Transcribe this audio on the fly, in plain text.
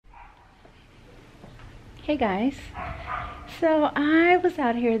Hey guys, so I was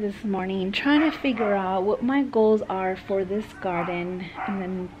out here this morning trying to figure out what my goals are for this garden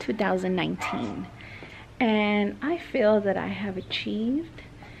in 2019, and I feel that I have achieved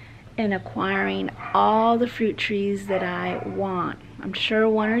in acquiring all the fruit trees that I want. I'm sure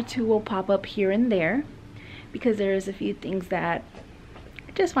one or two will pop up here and there because there's a few things that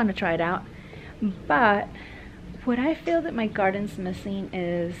I just want to try it out, but what I feel that my garden's missing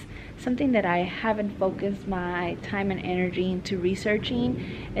is something that I haven't focused my time and energy into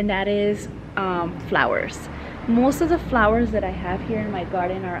researching, and that is flowers. Most of the flowers that I have here in my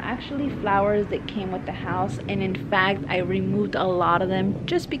garden are actually flowers that came with the house, and in fact I removed a lot of them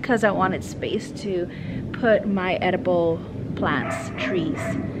just because I wanted space to put my edible plants, trees,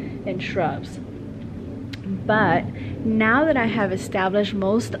 and shrubs. But now that I have established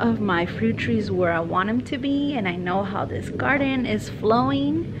most of my fruit trees where I want them to be, and I know how this garden is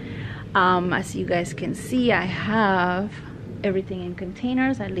flowing, as you guys can see, I have everything in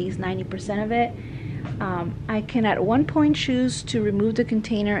containers, at least 90% of it. I can at one point choose to remove the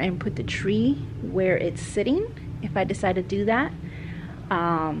container and put the tree where it's sitting. If I decide to do that,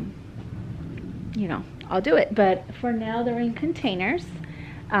 you know, I'll do it. But for now, they're in containers.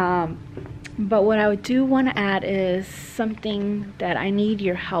 But what I do want to add is something that I need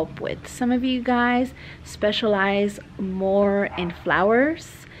your help with. Some of you guys specialize more in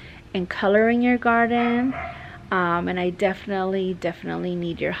flowers and color in your garden, and I definitely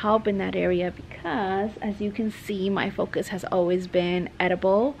need your help in that area because, as you can see, my focus has always been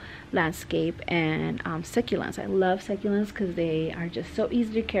edible, landscape, and succulents. I love succulents because they are just so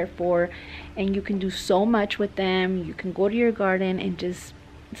easy to care for, and you can do so much with them. You can go to your garden and just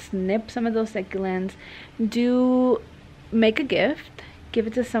snip some of those succulents, make a gift, give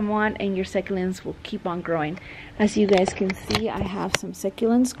it to someone, and your succulents will keep on growing. As you guys can see, I have some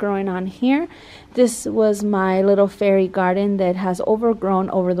succulents growing on here. This was my little fairy garden that has overgrown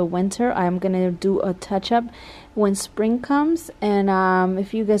over the winter. I'm gonna do a touch-up when spring comes, and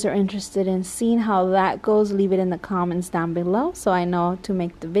if you guys are interested in seeing how that goes, leave it in the comments down below so I know to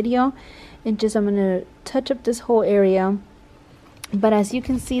make the video. And I'm gonna touch up this whole area. But as you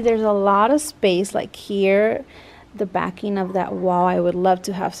can see, there's a lot of space, like here, the backing of that wall. I would love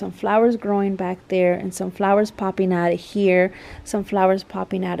to have some flowers growing back there, and some flowers popping out of here, some flowers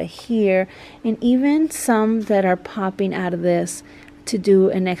popping out of here, and even some that are popping out of this to do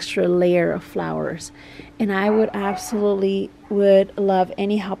an extra layer of flowers. And I would absolutely love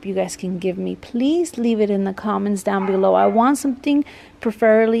any help you guys can give me. Please leave it in the comments down below. I want something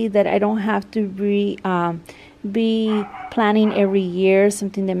preferably that I don't have to be planning every year,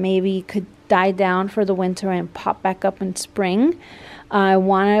 something that maybe could die down for the winter and pop back up in spring. I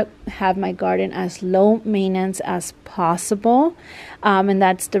want to have my garden as low maintenance as possible, and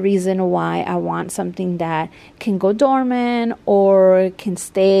that's the reason why I want something that can go dormant or can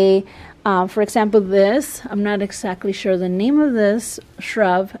stay. For example, this, I'm not exactly sure the name of this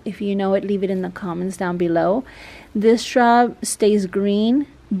shrub. If you know it, leave it in the comments down below. This shrub stays green,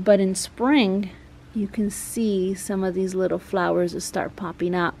 but in spring you can see some of these little flowers that start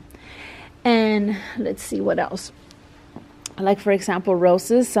popping up. And let's see what else. Like, for example,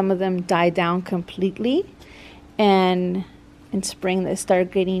 roses, some of them die down completely, and in spring they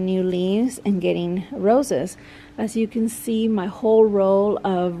start getting new leaves and getting roses. As you can see, my whole row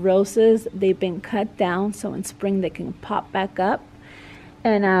of roses, they've been cut down so in spring they can pop back up.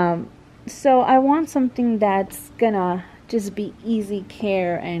 And so I want something that's gonna just be easy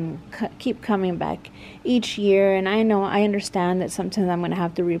care and keep coming back each year. And I understand that sometimes I'm going to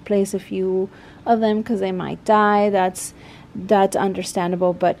have to replace a few of them because they might die. That's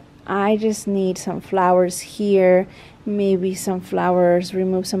understandable, but I just need some flowers here, maybe some flowers,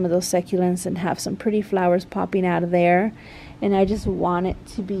 remove some of those succulents and have some pretty flowers popping out of there. And I just want it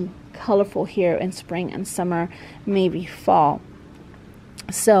to be colorful here in spring and summer, maybe fall.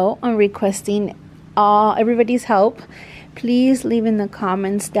 So I'm requesting everybody's help. Please leave in the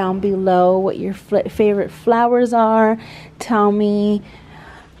comments down below what your favorite flowers are. Tell me,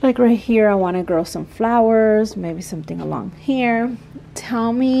 like right here, I want to grow some flowers, maybe something along here.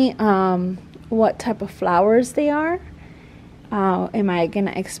 Tell me what type of flowers they are. Am I going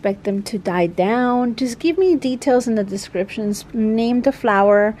to expect them to die down? Just give me details in the descriptions. Name the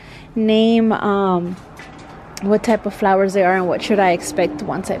flower, name what type of flowers they are, and what should I expect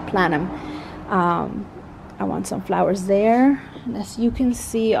once I plant them. I want some flowers there, and as you can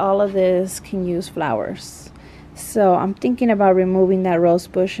see, all of this can use flowers. So I'm thinking about removing that rose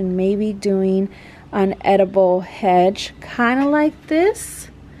bush and maybe doing an edible hedge, kind of like this.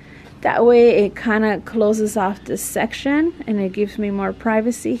 That way it kind of closes off this section and it gives me more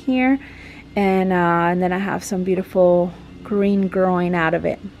privacy here. and then I have some beautiful green growing out of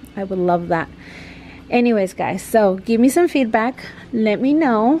it. I would love that. Anyways guys, so give me some feedback. Let me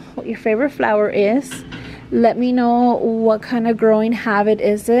know what your favorite flower is. Let me know what kind of growing habit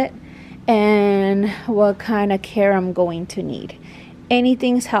is it and what kind of care I'm going to need.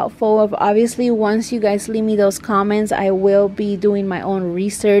 Anything's helpful. Obviously, once you guys leave me those comments, I will be doing my own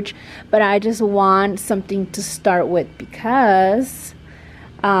research, but I just want something to start with because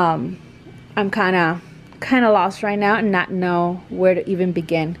I'm kind of lost right now and not know where to even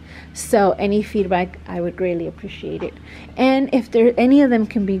begin. So any feedback, I would greatly appreciate it. And if there any of them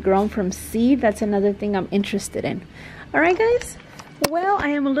can be grown from seed, that's another thing I'm interested in. All right guys, well, I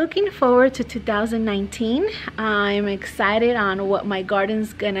am looking forward to 2019. I'm excited on what my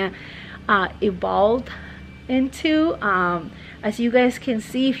garden's gonna evolve into. As you guys can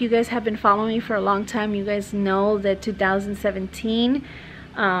see, if you guys have been following me for a long time, you guys know that 2017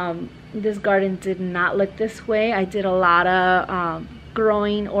 this garden did not look this way. I did a lot of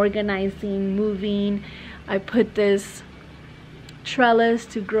growing, organizing, moving. I put this trellis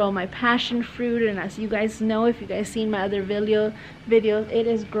to grow my passion fruit, and as you guys know, if you guys seen my other videos, it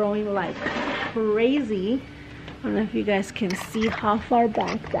is growing like crazy. I don't know if you guys can see how far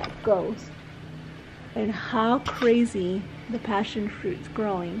back that goes and how crazy the passion fruit's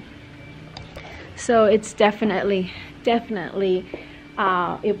growing. So it's definitely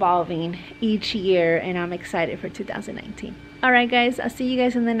evolving each year, and I'm excited for 2019. All right guys, I'll see you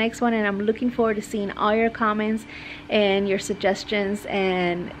guys in the next one, and I'm looking forward to seeing all your comments and your suggestions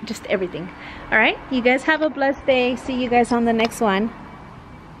and just everything. All right, you guys have a blessed day. See you guys on the next one.